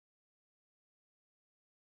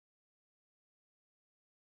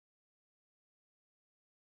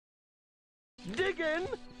Diggin'.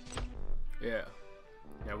 Yeah.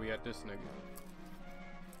 Now we at this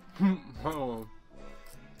nigga. Oh.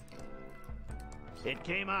 It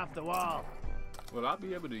came off the wall. Will I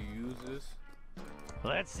be able to use this?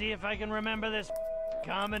 Let's see if I can remember this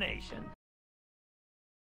combination.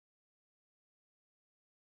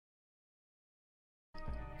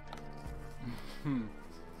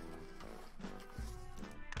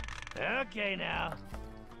 Okay now.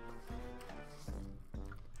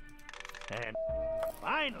 And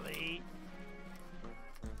finally,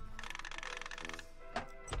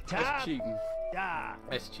 That's cheating. Ah,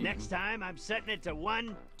 That's cheating. next time I'm setting it to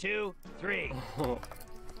 1, 2, 3.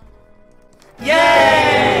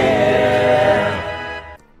 Yeah!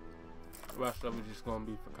 Rest of it just gonna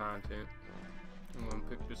be for content. I'm gonna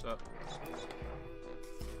pick this up.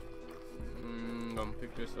 I'm gonna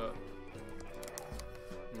pick this up.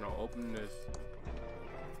 You know, open this.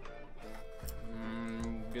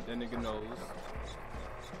 Get that nigga nose.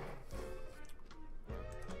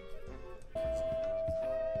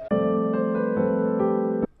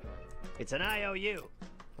 It's an IOU.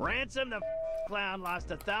 Ransom the clown lost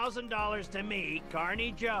 $1,000 to me,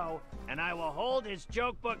 Carney Joe, and I will hold his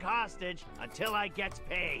joke book hostage until I gets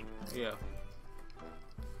paid. Yeah.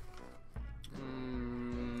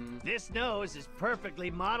 This nose is perfectly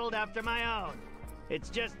modeled after my own. It's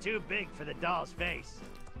just too big for the doll's face.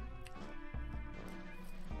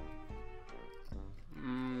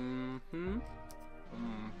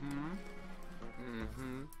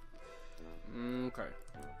 Okay.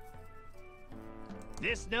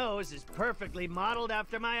 This nose is perfectly modeled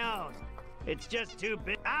after my own. It's just too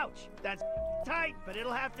big. Ouch! That's tight, but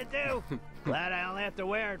it'll have to do. Glad I only have to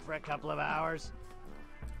wear it for a couple of hours.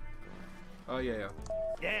 Oh yeah.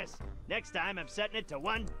 Yes. Next time I'm setting it to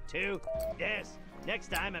 1, 2. Yes.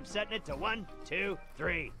 Next time I'm setting it to 1, 2,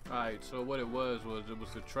 3. Alright, so what it was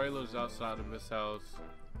the trailers outside of his house,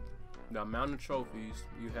 the amount of trophies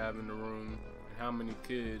you have in the room, and how many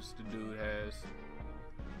kids the dude has.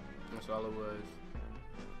 That's all it was.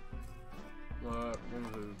 What?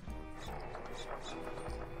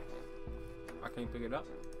 I can't pick it up.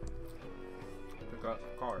 Pick up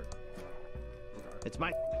the card. Okay. It's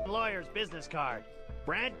my lawyer's business card.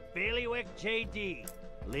 Brent Bailiwick JD.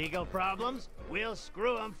 Legal problems? We'll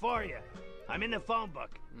screw them for you. I'm in the phone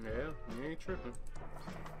book. Yeah, you ain't tripping.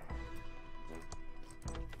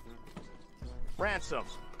 Ransom,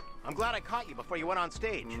 I'm glad I caught you before you went on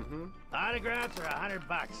stage. Autographs are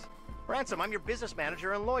 $100. Ransom, I'm your business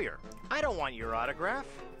manager and lawyer. I don't want your autograph.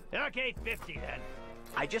 Okay, 50 then.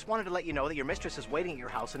 I just wanted to let you know that your mistress is waiting at your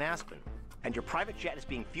house in Aspen. And your private jet is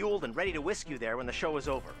being fueled and ready to whisk you there when the show is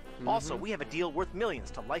over. Also, we have a deal worth millions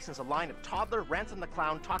to license a line of toddler Ransom the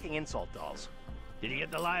Clown talking insult dolls. Did you get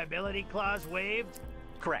the liability clause waived?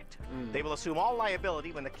 Correct. They will assume all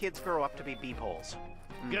liability when the kids grow up to be beepholes.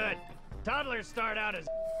 Good. Toddlers start out as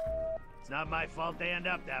It's not my fault they end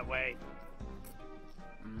up that way.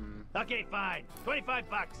 Okay, fine. $25.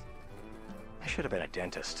 I should have been a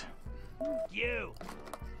dentist. You.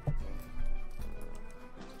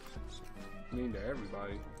 Mean to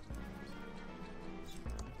everybody.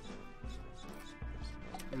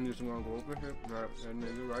 I'm just gonna go over here, grab that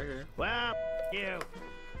nigga right here. Well, you.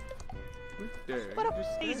 There. What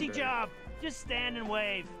a easy job. Just stand and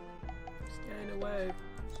wave. Stand and wave.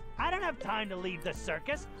 I don't have time to leave the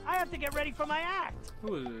circus. I have to get ready for my act.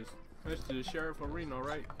 Who is this? That's the Sheriff of Reno,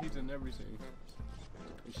 right? He's in everything.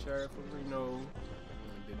 The Sheriff of Reno.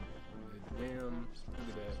 Damn. Look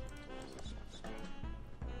at that.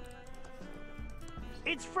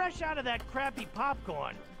 It's fresh out of that crappy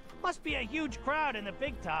popcorn. Must be a huge crowd in the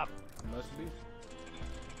big top. Must be.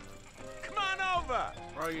 Come on over!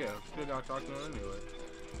 Oh yeah, still gotta talk to him anyway.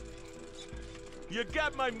 You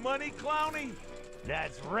got my money, Clowny?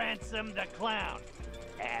 That's Ransom the Clown,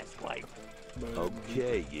 asswipe.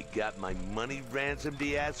 Okay, you got my money, Ransom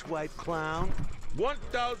the asswipe clown?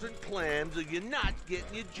 1,000 clams or you're not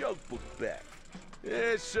getting your joke book back.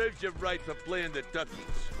 Yeah, serves you right for playing the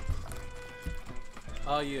duckies.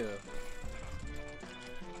 Oh yeah.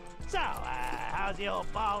 So, how's the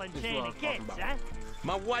old ball and chain of kids, huh?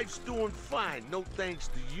 My wife's doing fine, no thanks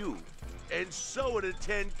to you. And so are the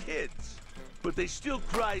 10 kids. But they still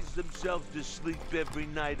cries themselves to sleep every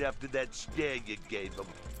night after that scare you gave them.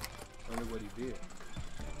 Wonder what he did.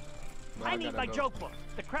 Well, I need my joke book.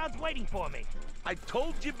 The crowd's waiting for me. I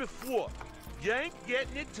told you before, you ain't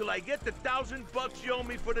getting it till I get the $1,000 you owe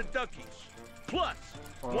me for the duckies. Plus,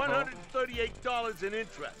 $138 in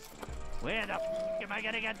interest. Where the am I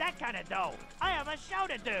gonna get that kind of dough? I have a show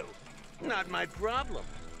to do. Not my problem.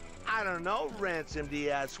 I don't know, Ransom the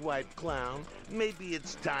asswipe clown. Maybe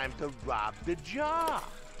it's time to rob the jar.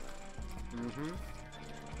 Mm-hmm.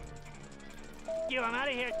 You, I'm out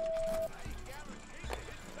of here.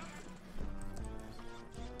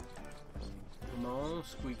 Come on,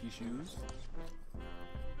 squeaky shoes.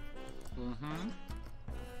 Mm-hmm.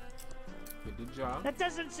 Get the job. That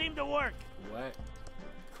doesn't seem to work. What?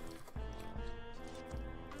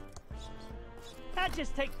 I'll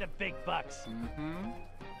just take the big bucks. Mm-hmm.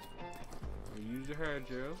 Use your hair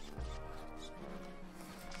gel.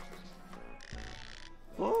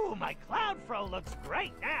 Ooh, my clown fro looks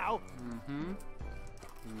great now. Mm-hmm.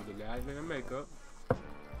 The guys in the makeup.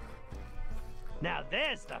 Now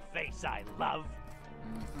there's the face I love.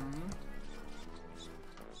 Mm-hmm.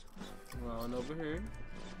 On over here.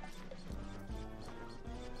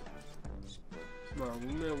 Come on,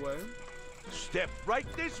 move that way. Step right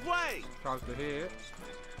this way. Cross the head.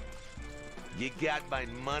 You got my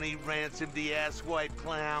money ransomed, the asswipe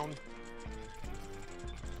clown?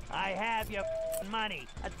 I have your money.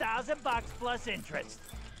 $1,000 plus interest.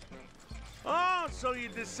 Oh, so you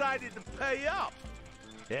decided to pay up.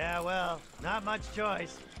 Yeah, well, not much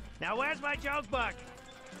choice. Now where's my joke book?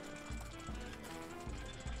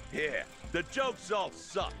 Yeah, the jokes all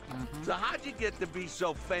suck. So how'd you get to be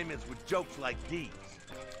so famous with jokes like these?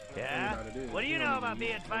 Yeah? What about it is? What do you know about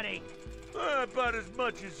being funny? About as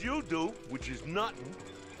much as you do, which is nothing.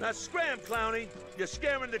 Now scram, Clowny. You're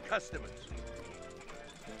scaring the customers.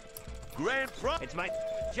 Grand Pro... It's my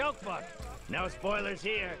joke book. No spoilers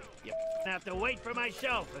here. You have to wait for my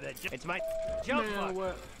show for the It's my joke Man, book.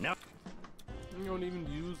 what? No. You don't even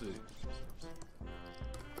use it.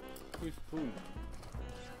 It's poop.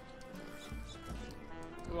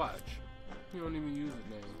 Watch. You don't even use it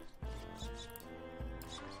now.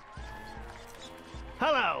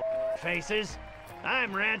 Hello, faces.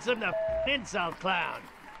 I'm Ransom, the insult clown.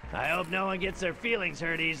 I hope no one gets their feelings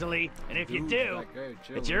hurt easily, and if you Dude, do, like, hey,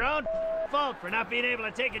 chill. it's your own fault for not being able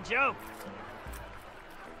to take a joke.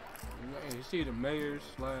 Hey, you see the mayor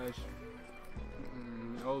slash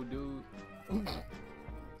old dude.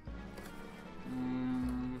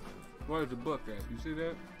 Where's the book at? You see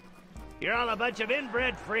that? You're all a bunch of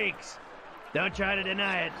inbred freaks. Don't try to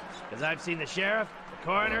deny it, because I've seen the sheriff, the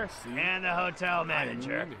coroner, and the hotel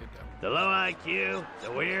manager. The low IQ,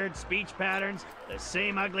 the weird speech patterns, the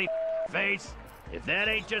same ugly face. If that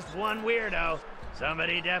ain't just one weirdo,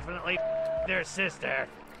 somebody definitely their sister.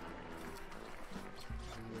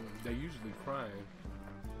 They're usually crying.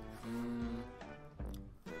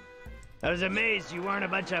 I was amazed you weren't a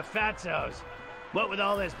bunch of fatzos. What with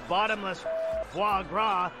all this bottomless foie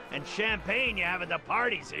gras and champagne you have at the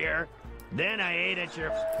parties here. Then I ate at your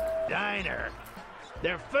diner.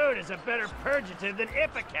 Their food is a better purgative than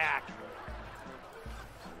Ipecac.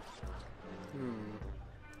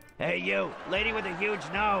 Hey, you, lady with a huge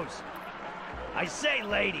nose. I say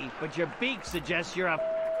lady, but your beak suggests you're a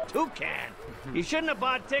toucan. You shouldn't have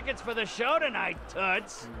bought tickets for the show tonight,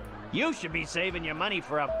 Toots. You should be saving your money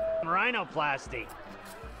for a rhinoplasty.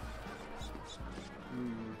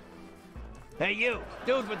 Hey, you,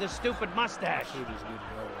 dude with the stupid mustache.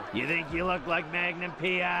 You think you look like Magnum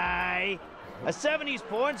P.I.? A 70s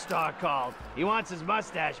porn star called. He wants his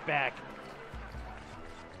mustache back.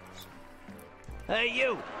 Hey,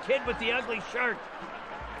 you, kid with the ugly shirt.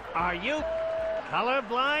 Are you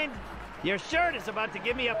colorblind? Your shirt is about to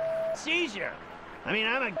give me a seizure. I mean,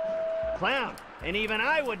 I'm a clown, and even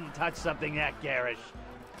I wouldn't touch something that garish.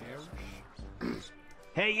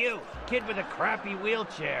 Hey, you, kid with a crappy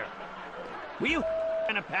wheelchair. Were you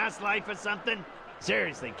in a past life or something?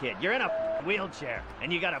 Seriously, kid, you're in a wheelchair,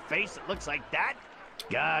 and you got a face that looks like that?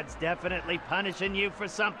 God's definitely punishing you for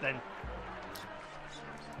something.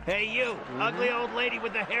 Hey, you, ugly old lady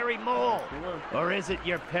with the hairy mole. Or is it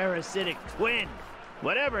your parasitic twin?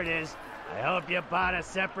 Whatever it is, I hope you bought a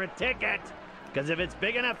separate ticket. Because if it's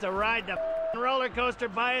big enough to ride the roller coaster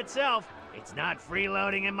by itself, it's not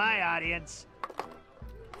freeloading in my audience.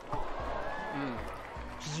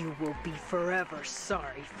 You will be forever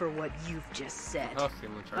sorry for what you've just said.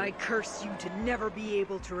 I curse you to never be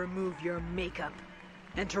able to remove your makeup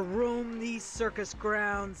and to roam these circus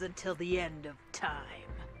grounds until the end of time.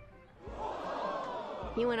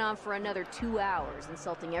 He went on for another 2 hours,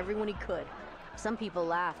 insulting everyone he could. Some people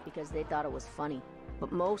laughed because they thought it was funny,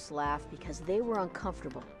 but most laughed because they were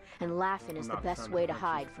uncomfortable, and laughing is the best way to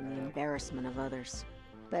hide from the embarrassment of others.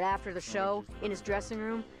 But after the show, in his dressing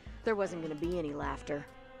room, there wasn't going to be any laughter.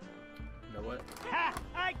 You know what? Ha!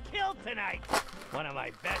 I killed tonight! One of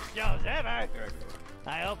my best shows ever!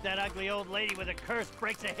 I hope that ugly old lady with a curse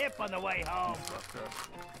breaks a hip on the way home.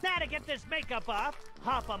 Now to get this makeup off,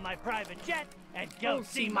 hop on my private jet and go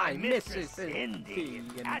see my mistress, Cindy,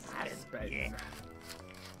 in Aspen. Yeah.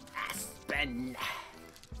 Aspen.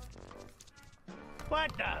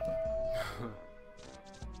 What the?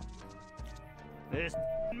 This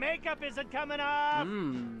makeup isn't coming off.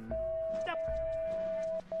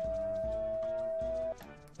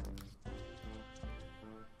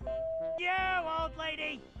 You old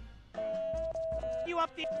lady. You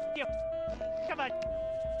up the? Come on.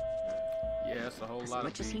 Yeah, it's a whole lot of As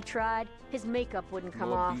much as he tried, his makeup wouldn't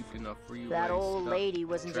come off. Freeway, That old lady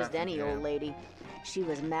wasn't just any jam. old lady. She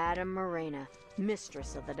was Madame Morena,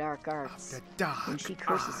 mistress of the dark arts. The dark When she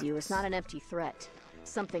curses you, it's not an empty threat.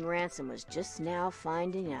 Something Ransom was just now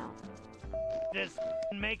finding out. This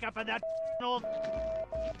makeup of that old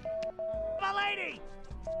lady.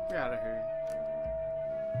 Get out of here.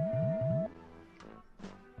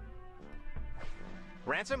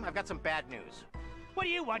 Ransom, I've got some bad news. What do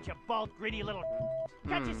you want, you bald, greedy little?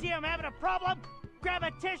 Can't you see I'm having a problem? Grab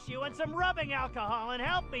a tissue and some rubbing alcohol and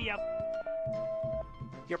help me, you.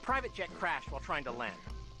 Your private jet crashed while trying to land.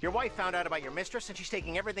 Your wife found out about your mistress, and she's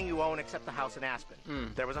taking everything you own except the house in Aspen.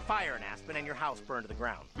 There was a fire in Aspen, and your house burned to the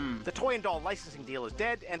ground. The toy and doll licensing deal is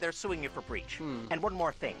dead, and they're suing you for breach. And one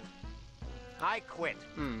more thing. I quit.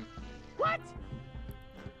 What?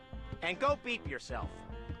 And go beep yourself.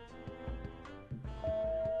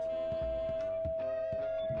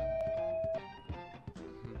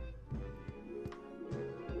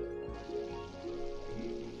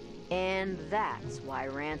 And that's why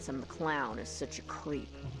Ransom the Clown is such a creep.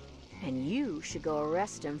 And you should go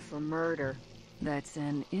arrest him for murder. That's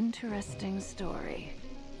an interesting story.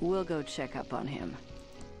 We'll go check up on him.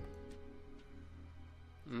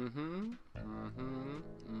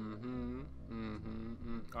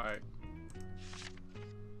 All right.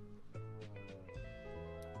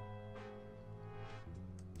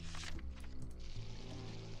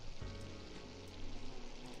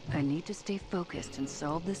 I need to stay focused and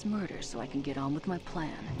solve this murder so I can get on with my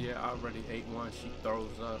plan. Yeah, I already ate one. She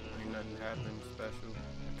throws up. Ain't nothing happened special.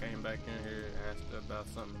 I came back in here and asked her about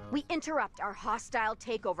something else. We interrupt our hostile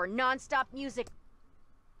takeover. Non-stop music.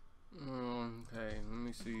 Okay, let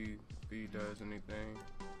me see if he does anything.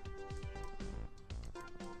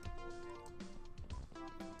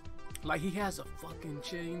 Like, he has a fucking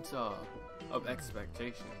chainsaw of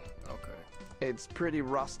expectation. Okay. It's pretty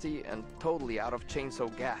rusty and totally out of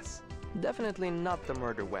chainsaw gas. Definitely not the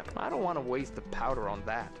murder weapon. I don't want to waste the powder on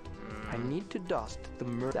that. I need to dust the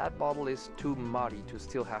murder. That bottle is too muddy to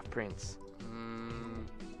still have prints.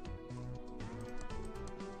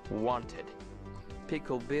 Wanted.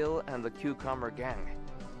 Pickle Bill and the Cucumber Gang.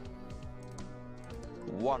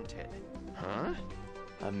 Wanted. Huh?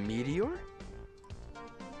 A meteor?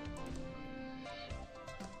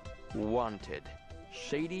 Wanted.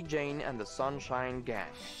 Shady Jane and the Sunshine Gang.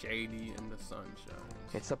 Shady and the Sunshine.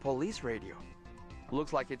 It's a police radio.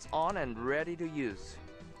 Looks like it's on and ready to use.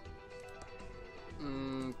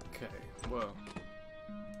 Okay, well.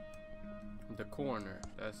 The coroner.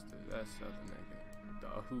 That's the other nigga. The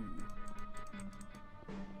who.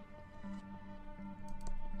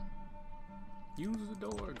 Use the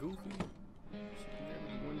door, Goofy.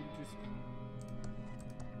 When you just...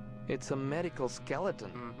 It's a medical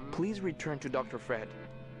skeleton. Please return to Dr. Fred.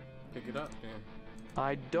 Pick it up, then.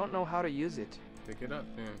 I don't know how to use it. Pick it up,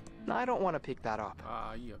 then. I don't want to pick that up.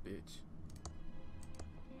 Ah, you a bitch.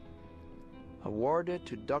 Awarded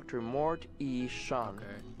to Dr. Mort E. Shun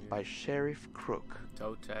by Sheriff Crook.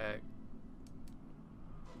 Toe tag.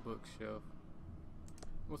 Bookshelf.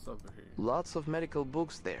 What's over here? Lots of medical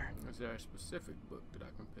books there. Is there a specific book that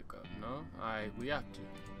I can pick up? No? Alright, we have to.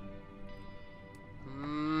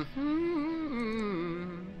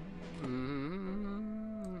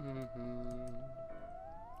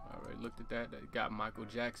 Alright, looked at that. That got Michael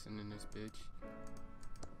Jackson in this bitch.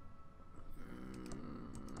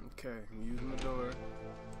 Okay, I'm using the door.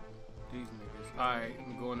 These niggas. Alright,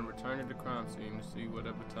 I'm going to return to the crime scene to see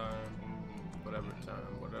whatever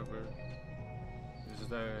is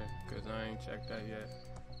there, because I ain't checked that yet.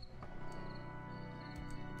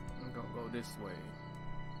 I'm gonna go this way.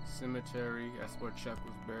 Cemetery, that's where Chuck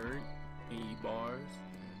was buried. E-bars.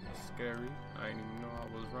 That's scary. I didn't even know I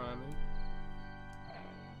was rhyming.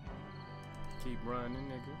 Keep running,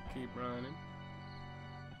 nigga. Keep running.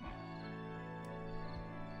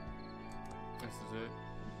 This is it.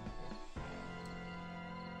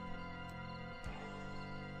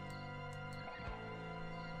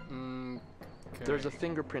 Okay. There's a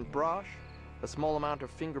fingerprint brush, a small amount of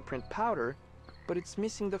fingerprint powder, but it's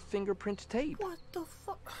missing the fingerprint tape. What the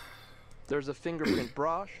fuck? There's a fingerprint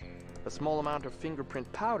brush, a small amount of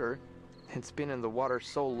fingerprint powder. It's been in the water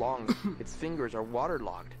so long, its fingers are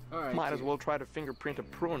waterlogged. Alright, Might as well try to fingerprint a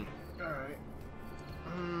prune. Alright.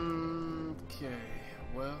 Okay,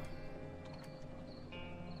 well.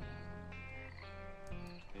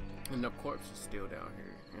 And the corpse is still down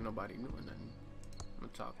here. Ain't nobody doing nothing. I'm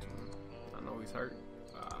gonna talk to him. I know he's hurt.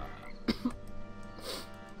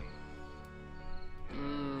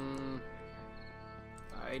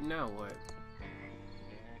 Alright, now what?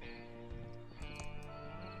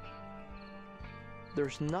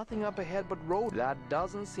 There's nothing up ahead but road. That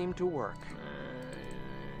doesn't seem to work.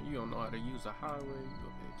 Man, you don't know how to use a highway, you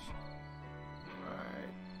a bitch.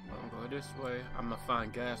 Alright, I'm gonna go this way. I'm gonna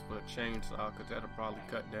find gas for a chainsaw, cause that'll probably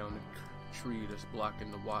cut down the tree that's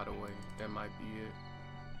blocking the waterway. That might be it.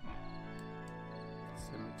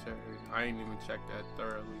 Cemetery. I ain't even checked that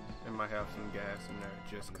thoroughly. It might have some gas in there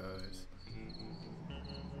just cause.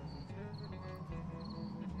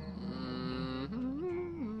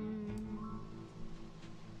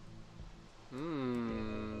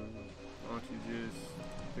 Why don't you just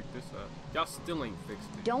pick this up? Y'all still ain't fixed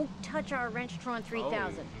it. Don't touch our Wrenchtron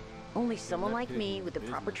 3000. Only someone like me with the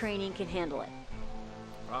proper training can handle it.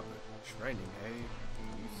 Proper training, hey?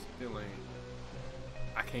 You still ain't.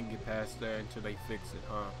 I can't get past there until they fix it,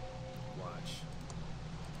 huh? Watch.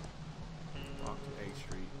 Walk to A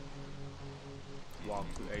Street. Walk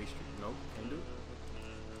to A Street. Nope, can't do it.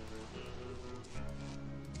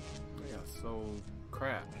 Yeah, so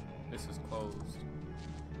crap. This is closed.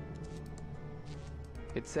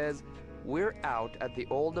 It says, we're out at the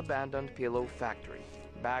old abandoned pillow factory.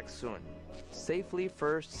 Back soon. Safely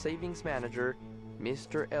First Savings Manager,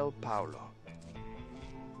 Mr. El Paulo.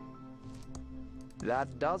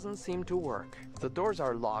 That doesn't seem to work. The doors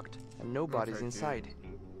are locked and nobody's inside.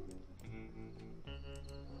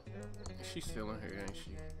 She's still in here, ain't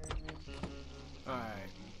she?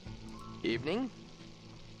 Alright. Evening?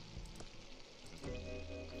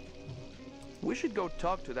 We should go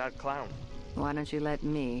talk to that clown. Why don't you let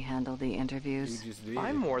me handle the interviews? You just did.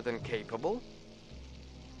 I'm more than capable.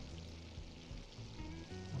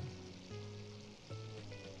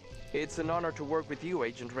 It's an honor to work with you,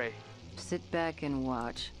 Agent Ray. Sit back and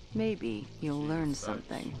watch. Maybe you'll learn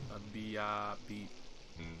something. A B.I.B.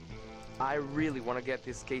 I really want to get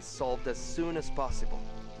this case solved as soon as possible.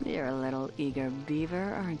 You're a little eager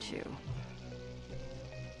beaver, aren't you?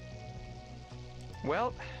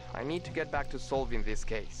 Well, I need to get back to solving this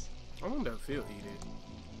case. I wonder if he'll eat it.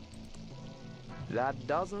 That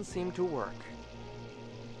doesn't seem to work.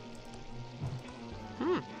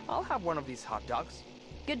 I'll have one of these hot dogs.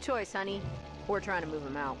 Good choice, honey. We're trying to move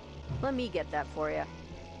him out. Let me get that for you.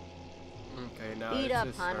 Okay, now Eat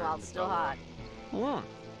up, hun, while it's still hot.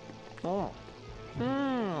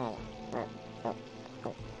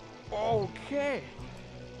 Okay.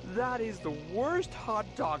 That is the worst hot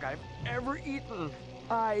dog I've ever eaten.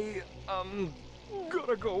 I,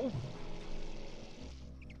 gotta go.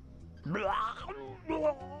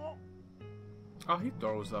 Oh, he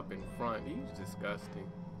throws up in front. He's disgusting.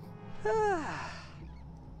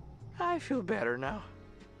 I feel better now.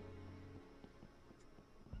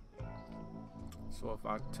 So if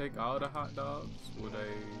I take all the hot dogs, would they...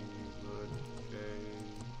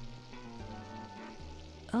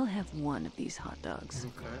 I'll have one of these hot dogs.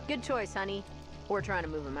 Okay. Good choice, honey. We're trying to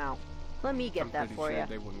move him out. Let me get that for you.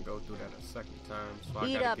 They wouldn't go through that a second time. So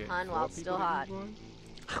Eat up, hun, while it's still hot.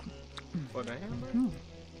 For the hamburger?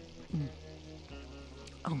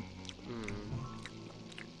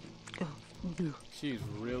 She's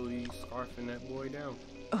really scarfing that boy down.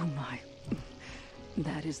 Oh my.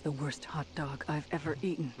 That is the worst hot dog I've ever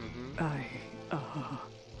eaten. I,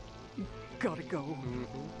 gotta go.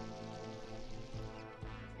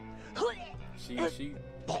 She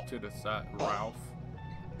to the side, Ralph.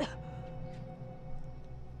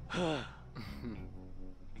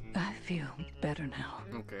 I feel better now.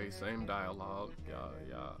 Okay, same dialogue.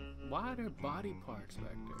 Yeah. Why are there body parts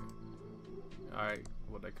back there? Alright,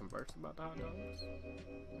 will they converse about the hot dogs?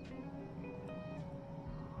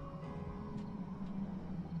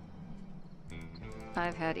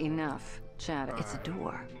 I've had enough. Chad, it's a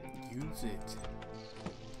door. Use it.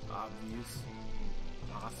 Obvious.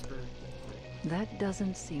 Oscar. That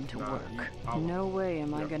doesn't seem to work. No way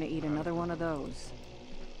am I gonna eat another one of those.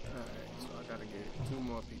 Alright, so I gotta get 2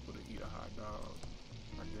 more people to eat a hot dog,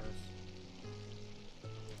 I guess.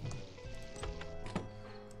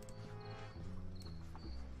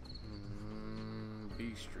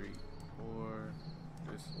 B Street, or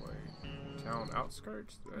this way. Town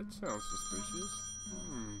outskirts? That sounds suspicious.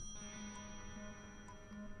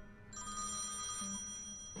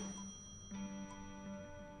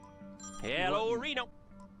 Hello, Reno.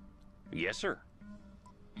 Yes, sir.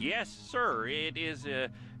 Yes, sir. It is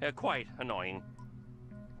quite annoying.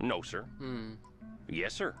 No, sir.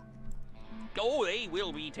 Yes, sir. Oh, they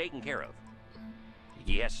will be taken care of.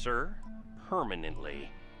 Yes, sir. Permanently.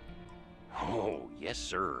 Oh, yes,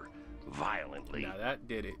 sir. violently. Now that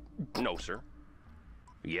did it. No, sir.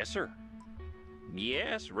 Yes, sir.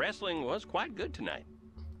 Yes, wrestling was quite good tonight.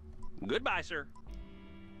 Goodbye, sir.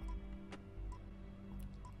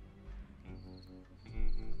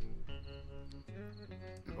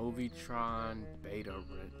 Movietron beta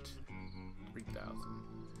rent 3,000.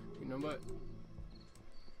 You know what?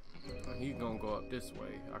 He's gonna go up this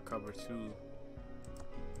way. I cover 2.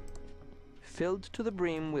 Filled to the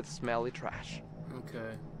brim with smelly trash.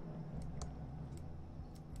 Okay.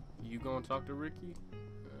 You gonna talk to Ricky?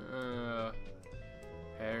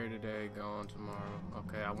 Harry today, gone tomorrow.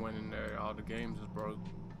 Okay, I went in there. All the games was broke.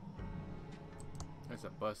 There's a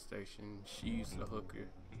bus station. She's the hooker.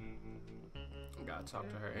 Gotta talk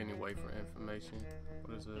to her anyway for information.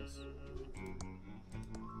 What is this?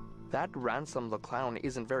 That Ransom the Clown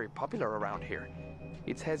isn't very popular around here.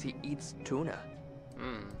 It says he eats tuna.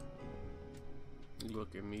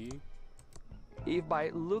 Look at me. If by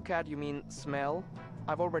look at you mean smell,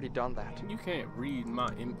 I've already done that. You can't read my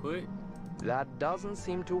input. That doesn't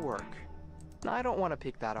seem to work. I don't want to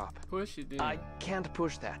pick that up. Push it then. I can't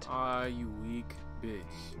push that. Ah, you weak bitch.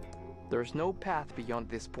 There's no path beyond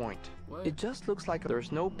this point. What? It just looks like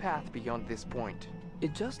there's no path beyond this point.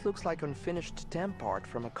 It just looks like unfinished temp part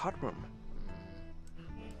from a cut room.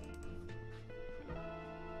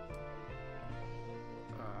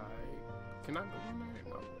 Can I go in there?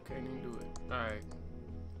 No, can't even do it. Alright.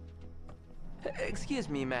 Excuse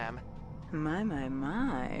me, ma'am. My,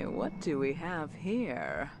 what do we have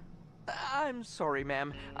here? I'm sorry,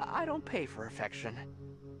 ma'am. I don't pay for affection.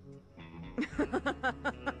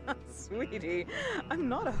 Sweetie, I'm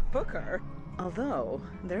not a hooker. Although,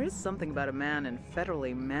 there is something about a man in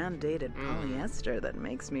federally mandated polyester that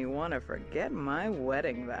makes me want to forget my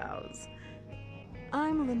wedding vows.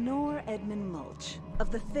 I'm Lenore Edmund Mulch,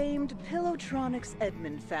 of the famed Pillowtronics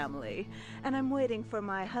Edmund family, and I'm waiting for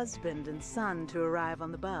my husband and son to arrive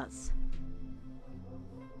on the bus.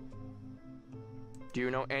 Do you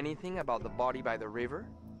know anything about the body by the river?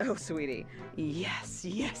 Oh, sweetie, yes.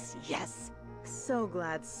 So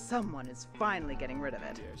glad someone is finally getting rid of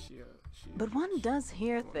it. Yeah, But one does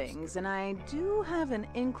hear things, and I do have an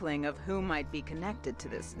inkling of who might be connected to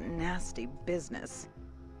this nasty business.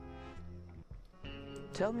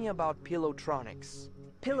 Tell me about Pillowtronics.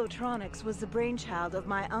 Pillowtronics was the brainchild of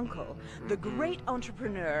my uncle, the great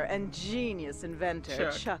entrepreneur and genius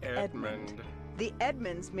inventor, Chuck Edmund. The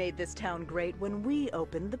Edmonds made this town great when we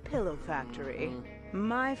opened the Pillow Factory.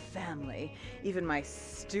 My family, even my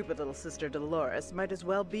stupid little sister Dolores, might as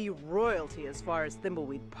well be royalty as far as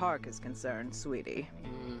Thimbleweed Park is concerned, sweetie.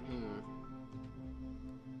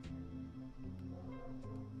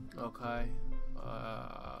 Okay.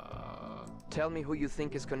 Tell me who you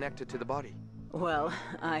think is connected to the body. Well,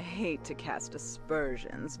 I hate to cast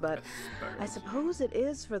aspersions, but I suppose it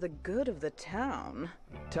is for the good of the town.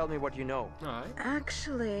 Tell me what you know. Alright.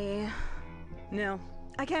 Actually, no,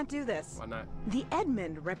 I can't do this. Why not? The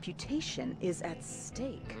Edmund reputation is at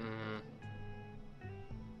stake.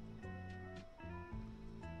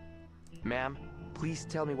 Ma'am, please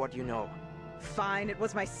tell me what you know. Fine, it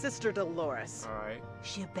was my sister Dolores. Alright.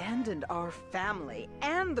 She abandoned our family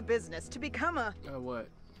and the business to become a... What?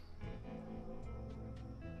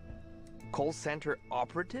 Call center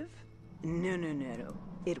operative? No.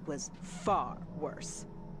 It was far worse.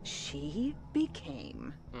 She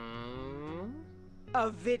became... a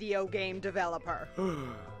video game developer.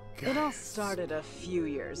 It all started a few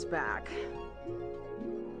years back.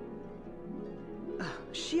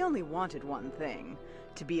 She only wanted one thing.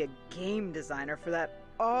 To be a game designer for that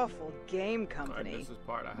awful game company. This is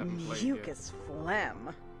part I haven't played Mucus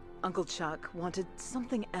Phlegm. Uncle Chuck wanted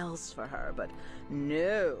something else for her, but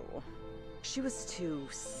no. She was too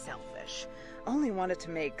selfish. Only wanted to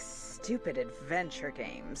make stupid adventure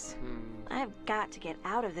games. I've got to get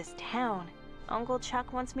out of this town. Uncle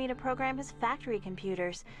Chuck wants me to program his factory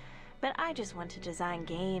computers, but I just want to design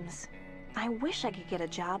games. I wish I could get a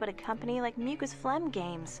job at a company like Mucus Phlegm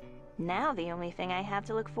Games. Now the only thing I have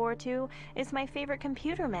to look forward to is my favorite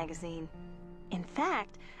computer magazine. In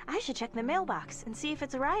fact, I should check the mailbox and see if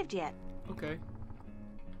it's arrived yet. Okay.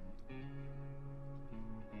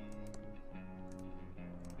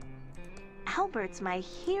 Albert's my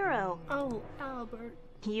hero. Oh, Albert.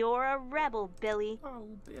 You're a rebel, Billy. Oh,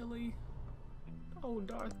 Billy. Oh,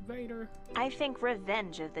 Darth Vader. I think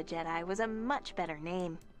Revenge of the Jedi was a much better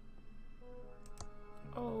name.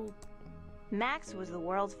 Oh. Max was the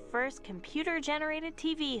world's first computer-generated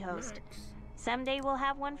TV host. Max. Someday we'll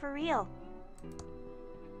have one for real.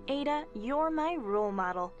 Ada, you're my role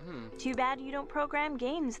model. Too bad you don't program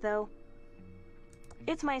games, though.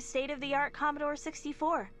 It's my state-of-the-art Commodore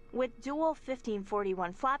 64. with dual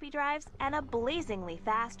 1541 floppy drives and a blazingly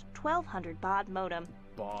fast 1200 baud modem.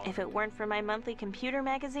 If it weren't for my monthly computer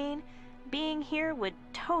magazine, being here would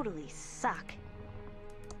totally suck.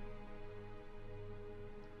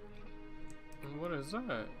 And what is that?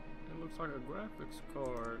 It looks like a graphics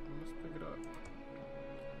card. Let's pick it up.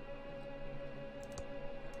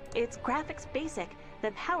 It's Graphics Basic,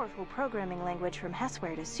 the powerful programming language from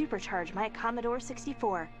Hessware to supercharge my Commodore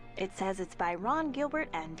 64. It says it's by Ron Gilbert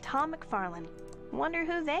and Tom McFarlane. Wonder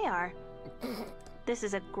who they are. This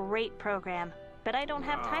is a great program, but I don't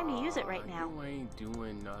have time to use it right now. You ain't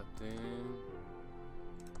doing nothing.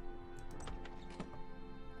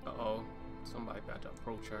 Uh-oh. Somebody about to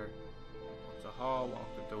approach her. Walk the hall, walk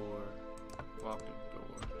the door. Walk the door.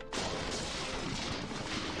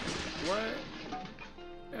 What?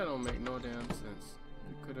 That don't make no damn sense.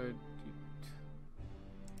 You could've...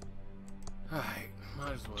 Alright,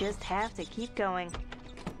 might as well. Just have to keep going.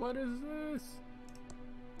 What is this?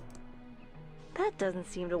 That doesn't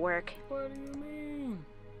seem to work. What do you mean?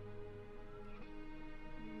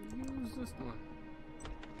 Use this one.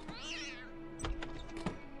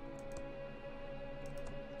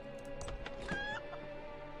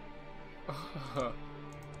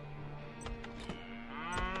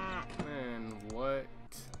 Man, what?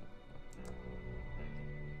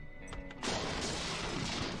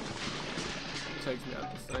 Takes me out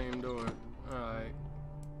the same door. Alright.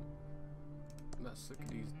 I'm not sick of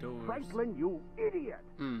these doors. Franklin, you idiot!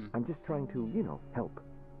 I'm just trying to, you know, help.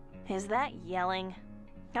 Is that yelling?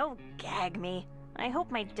 Oh, gag me. I hope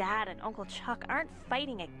my dad and Uncle Chuck aren't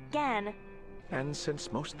fighting again. And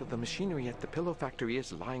since most of the machinery at the pillow factory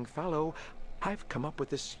is lying fallow, I've come up with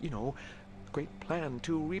this, you know, great plan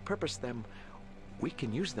to repurpose them. We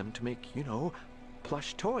can use them to make, you know,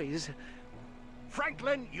 plush toys.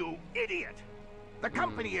 Franklin, you idiot! The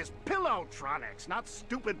company is Pillowtronics, not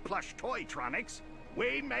stupid plush toytronics.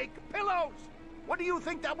 We make pillows! What do you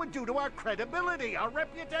think that would do to our credibility, our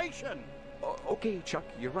reputation? Okay, Chuck,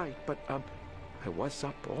 you're right, but, I was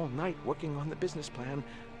up all night working on the business plan.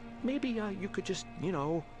 Maybe, you could just, you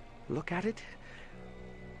know, look at it?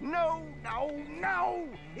 No, no, no!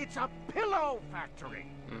 It's a pillow factory!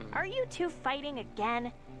 Are you two fighting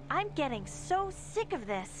again? I'm getting so sick of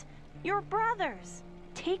this. You're brothers.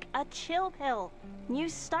 Take a chill pill. You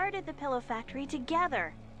started the pillow factory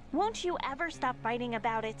together. Won't you ever stop fighting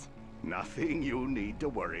about it? Nothing you need to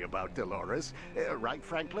worry about, Dolores. Right,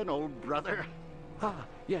 Franklin, old brother? Ah,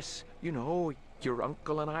 yes, you know, your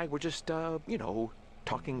uncle and I were just, you know,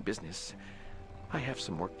 talking business. I have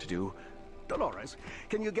some work to do. Dolores,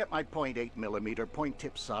 can you get my .8mm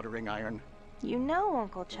point-tip soldering iron? You know,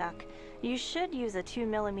 Uncle Chuck, you should use a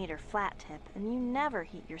 2mm flat tip, and you never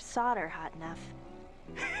heat your solder hot enough.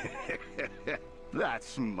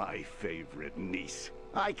 That's my favorite niece.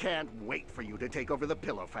 I can't wait for you to take over the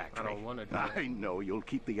pillow factory. I don't want to do that. I know you'll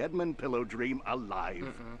keep the Edmund Pillow dream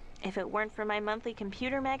alive. If it weren't for my monthly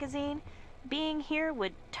computer magazine, being here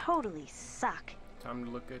would totally suck. Time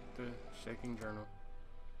to look at the shaking journal.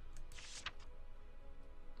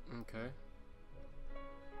 Okay.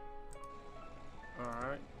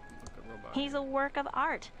 Alright. Look at robot. He's a work of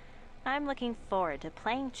art. I'm looking forward to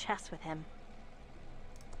playing chess with him.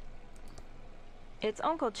 It's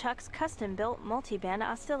Uncle Chuck's custom-built multi-band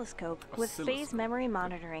oscilloscope with phase memory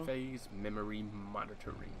monitoring. Phase memory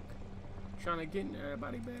monitoring. Trying to get in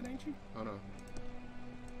everybody bad, ain't you? Hold on.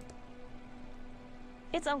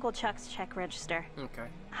 It's Uncle Chuck's check register. Okay.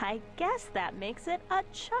 I guess that makes it a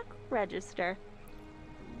Chuck register.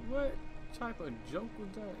 What type of joke was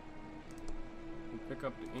that? You pick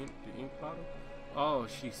up the ink bottle? Oh,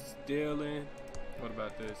 she's stealing. What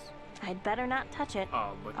about this? I'd better not touch it.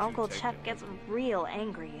 Oh, but Uncle Chuck gets real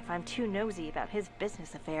angry if I'm too nosy about his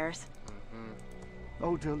business affairs.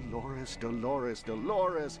 Oh, Dolores, Dolores,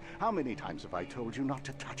 Dolores. How many times have I told you not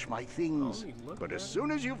to touch my things? But as soon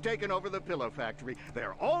as you've taken over the pillow factory,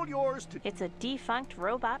 they're all yours to... It's a defunct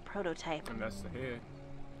robot prototype. And that's the head.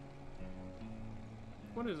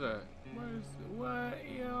 What is that? What?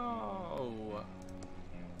 Yo!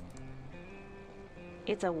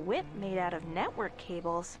 It's a whip made out of network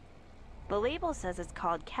cables. The label says it's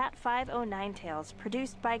called Cat 509 Tails,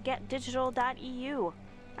 produced by GetDigital.eu.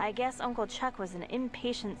 I guess Uncle Chuck was an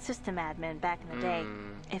impatient system admin back in the day.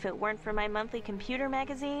 If it weren't for my monthly computer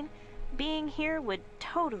magazine, being here would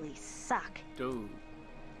totally suck. Dude,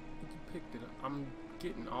 you picked it up. I'm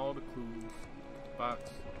getting all the clues. The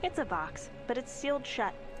box. It's a box, but it's sealed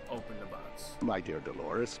shut. Open the box. My dear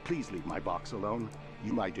Dolores, please leave my box alone.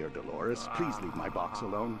 My dear Dolores, please leave my box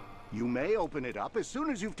alone. You may open it up as soon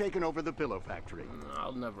as you've taken over the pillow factory.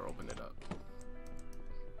 I'll never open it up.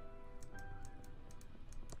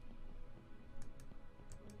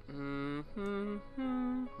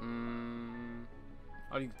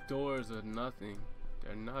 All these doors are nothing.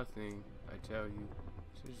 They're nothing, I tell you.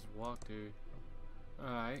 Just walk there.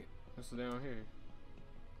 Alright, what's down here?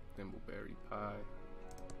 Thimbleberry pie.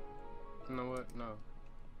 You know what? No.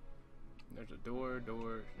 There's a door.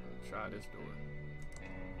 Let's try this door.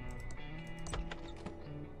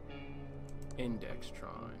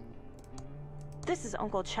 Indextron. This is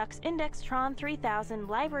Uncle Chuck's Indextron 3000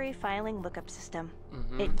 library filing lookup system.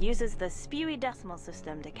 It uses the Spewy decimal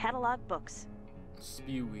system to catalog books.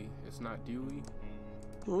 Spewy, it's not Dewey?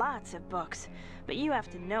 Lots of books, but you have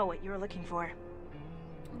to know what you're looking for.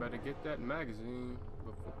 Better get that magazine.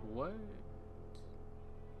 What?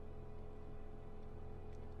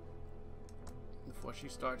 Before she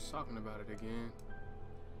starts talking about it again.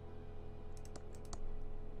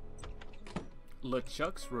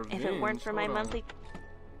 LeChuck's Revenge. If it weren't for my monthly...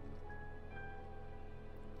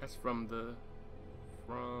 That's from the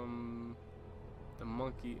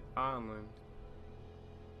Monkey Island.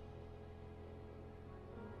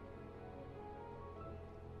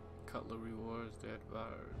 Cutlery Wars, Dead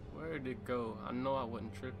Virus. Where did it go? I know I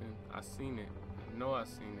wasn't tripping. I seen it. I know I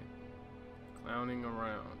seen it. Clowning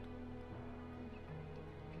around.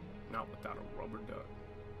 Not without a rubber duck.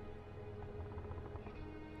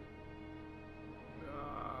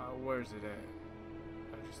 Where's it at?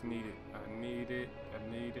 I just need it. I need it. I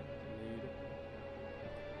need it. I need it.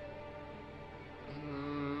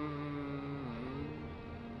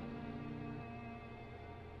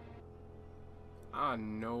 I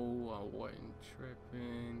know I wasn't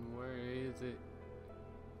tripping. Where is it?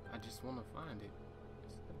 I just want to find it.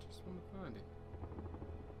 I just want to find it.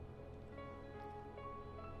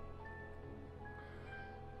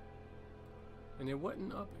 And it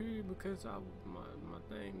wasn't up here because my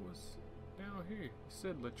thing was down here. It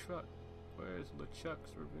said LeChuck. Where's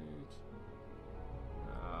LeChuck's Revenge?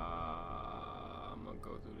 I'm gonna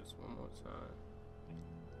go through this one more time.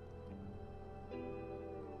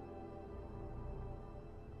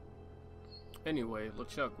 Anyway,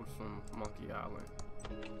 LeChuck was from Monkey Island. I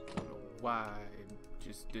don't know why it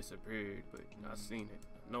just disappeared, but I seen it.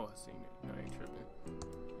 I know I seen it. I ain't tripping.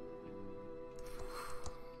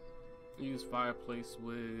 Use fireplace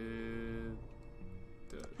with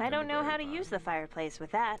I don't know how to use the fireplace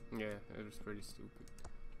with that. Yeah, it was pretty stupid.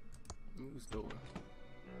 Use door.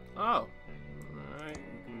 Oh, alright,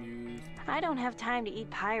 you can use. I don't have time to eat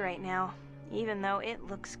pie right now, even though it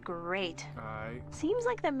looks great. Alright. Seems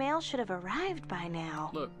like the mail should have arrived by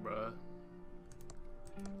now. Look, bruh.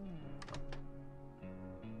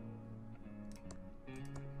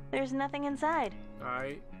 There's nothing inside.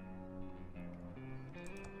 Alright.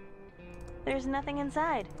 There's nothing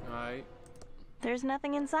inside. Alright. There's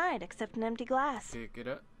nothing inside except an empty glass. Pick it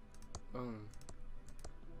up. Boom.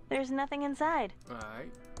 There's nothing inside.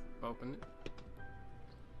 Alright. Open it.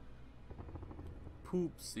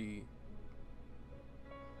 Poopsie.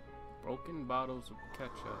 Broken bottles of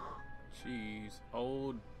ketchup. Cheese.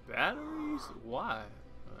 Old batteries? Why?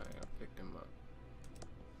 Alright, I picked them up.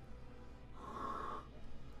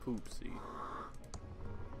 Poopsie.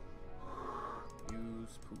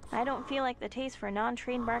 Use Poopsie. I don't feel like the taste for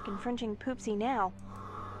non-trademark infringing Poopsie now.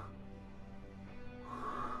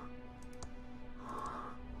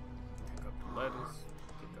 Pick up the lettuce.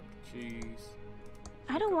 Pick up the cheese.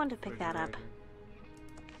 I don't want to pick that up.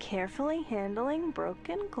 Carefully handling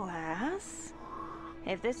broken glass?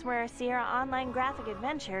 If this were a Sierra Online graphic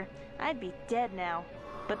adventure, I'd be dead now.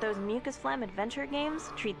 But those Mucus Phlegm adventure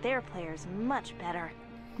games treat their players much better.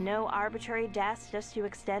 No arbitrary deaths just to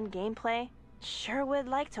extend gameplay. Sure would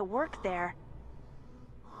like to work there.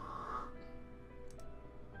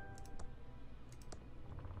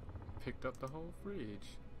 Picked up the whole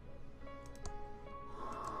fridge.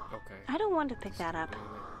 Okay. I don't want to pick that up.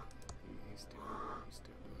 He's still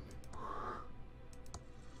doing it.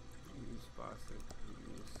 Use faucet.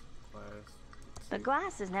 Use glass. The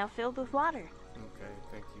glass is now filled with water. Okay,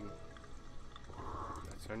 thank you.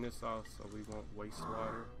 Now turn this off so we won't waste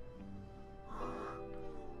water.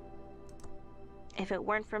 If it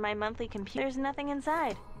weren't for my monthly computer, there's nothing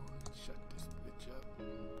inside. Shut this bitch up.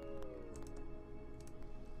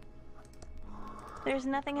 There's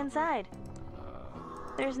nothing inside.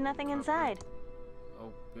 There's nothing inside.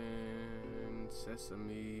 Open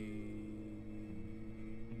sesame.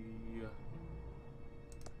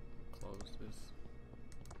 Close this.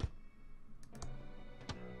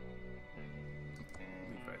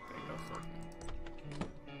 Leave everything else open.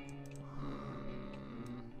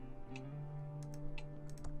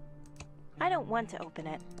 I don't want to open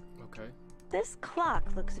it. Okay. This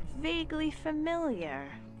clock looks vaguely familiar.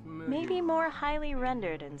 Maybe more highly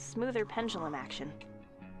rendered and smoother pendulum action.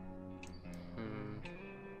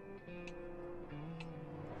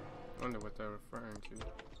 Wonder what they're referring to.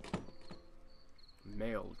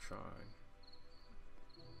 Mailtron.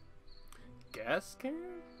 Gas can?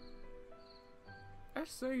 I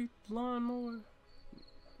say lawnmower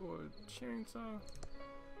or chainsaw.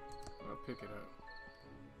 I'll pick it up.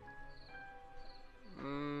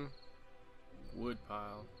 Wood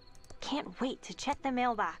pile. Can't wait to check the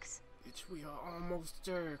mailbox. Bitch, we are almost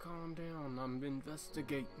there. Calm down. I'm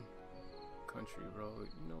investigating. Country road.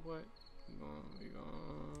 You know what? We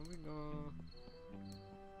gone.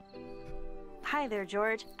 Hi there,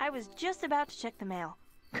 George. I was just about to check the mail.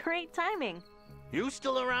 Great timing. You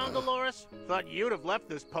still around, Dolores? Thought you'd have left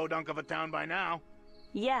this podunk of a town by now.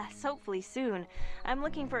 Yes, hopefully soon. I'm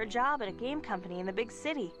looking for a job at a game company in the big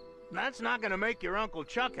city. That's not gonna make your Uncle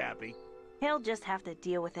Chuck happy. He'll just have to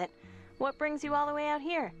deal with it. What brings you all the way out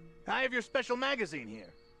here? I have your special magazine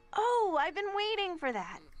here. Oh, I've been waiting for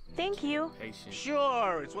that. Thank you. Patient.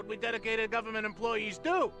 Sure, it's what we dedicated government employees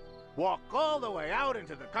do. Walk all the way out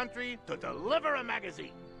into the country to deliver a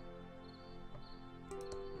magazine.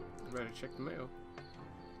 Better check the mail.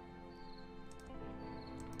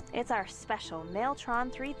 It's our special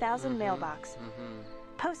Mailtron 3000 mailbox.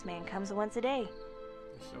 Postman comes once a day.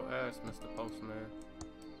 It's your ass, Mr. Postman.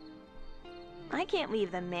 I can't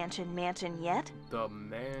leave the mansion yet. The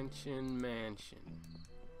mansion.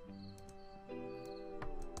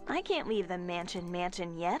 I can't leave the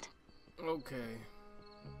mansion yet. Okay.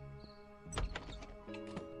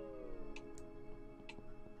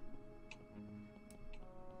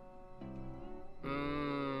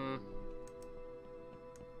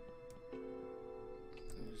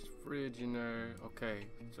 There's fridge in there. Okay,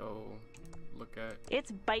 so look at.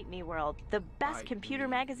 It's Bite Me World, the best computer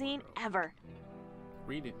magazine ever.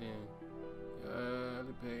 Read it then.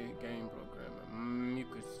 The paid game programmer.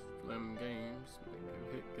 Mucus Slim Games.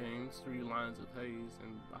 They hit games, 3 lines of haze,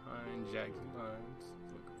 and behind jaggy lines.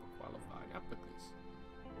 Looking for qualified applicants.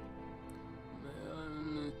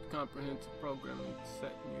 Comprehensive programming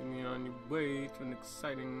setting you on your way to an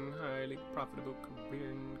exciting, highly profitable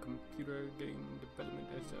career in computer game development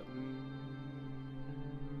as a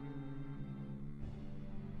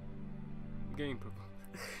game programmer.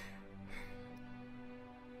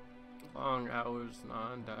 Long hours,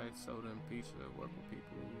 non-diet soda and pizza, work with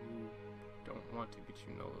people who don't want to get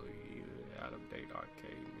either out-of-date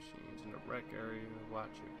arcade machines in the rec area.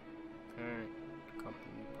 Watch your parent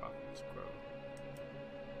company profits grow.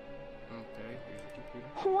 Okay, here's a computer.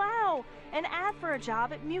 Wow! An ad for a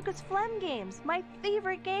job at Mucus Phlegm Games, my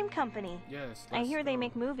favorite game company. Yes, I hear they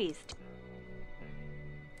make movies.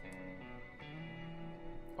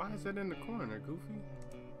 Why is that in the corner, Goofy?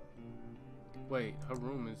 Wait, her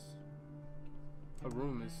room is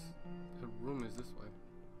this way.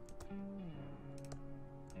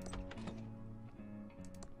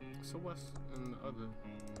 So what's in the other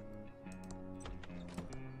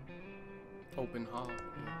open hall?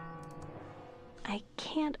 I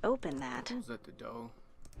can't open that. Who's at the door?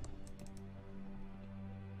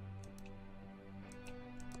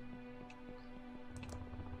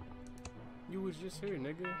 You was just here,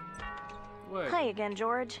 nigga. What? Hi again,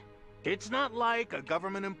 George. It's not like a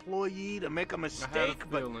government employee to make a mistake,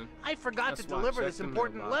 but I forgot to deliver this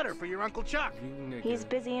important letter for your Uncle Chuck. He's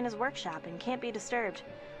busy in his workshop and can't be disturbed.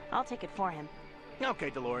 I'll take it for him. Okay,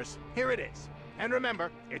 Dolores, here it is. And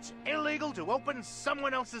remember, it's illegal to open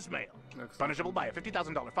someone else's mail. Punishable by a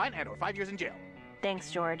 $50,000 fine and/or 5 years in jail. Thanks,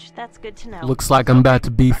 George. That's good to know. Looks like I'm about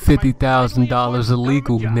to be $50,000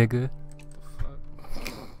 illegal, nigga.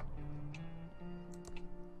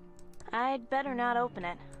 I'd better not open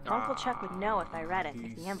it. Uncle Chuck would know if I read it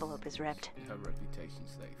if the envelope is ripped. Her reputation's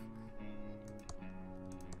safe.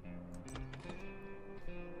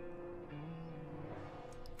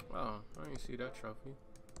 Wow, I didn't see that trophy.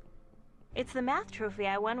 It's the math trophy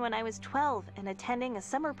I won when I was 12 and attending a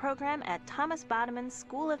summer program at Thomas Bodeman's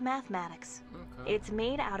School of Mathematics. Okay. It's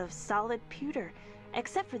made out of solid pewter,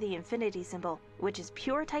 except for the infinity symbol, which is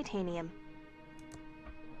pure titanium.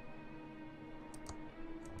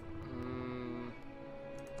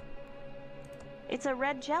 It's a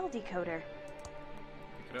red gel decoder.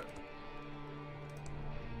 Pick it up.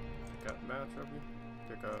 Pick up math trophy.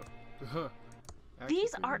 Pick up.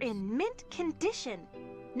 These are in mint condition.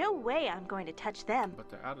 No way I'm going to touch them. But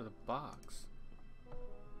they're out of the box.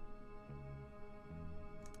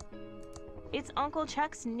 It's Uncle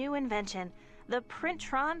Chuck's new invention, the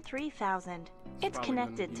Printron 3000. It's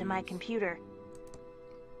connected to my computer.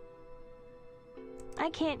 I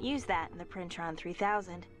can't use that in the Printron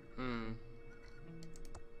 3000.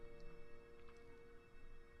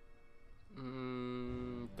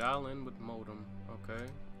 Dial in with modem. Okay,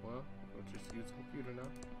 well, we'll just use the computer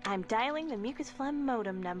now. I'm dialing the mucus phlegm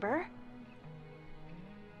modem number.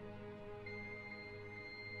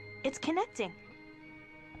 It's connecting.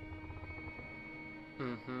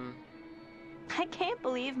 I can't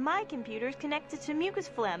believe my computer's connected to mucus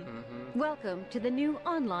phlegm. Welcome to the new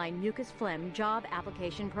online mucus phlegm job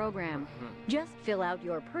application program. Just fill out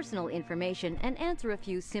your personal information and answer a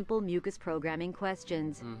few simple mucus programming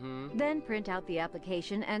questions. Then print out the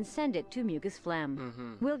application and send it to mucus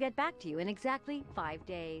phlegm. We'll get back to you in exactly 5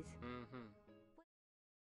 days.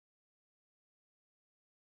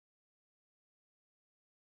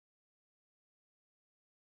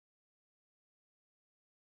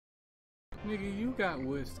 Nigga, you got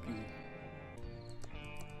whiskey.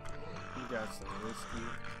 You got some whiskey.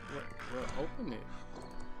 Well, open it.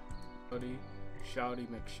 Buddy, shouty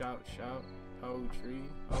McShout shout. Poetry.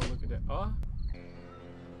 Oh, look at that. Oh.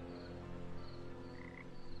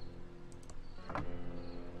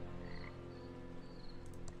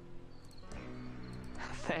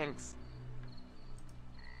 Thanks.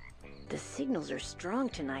 The signals are strong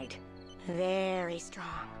tonight. Very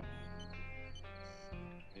strong.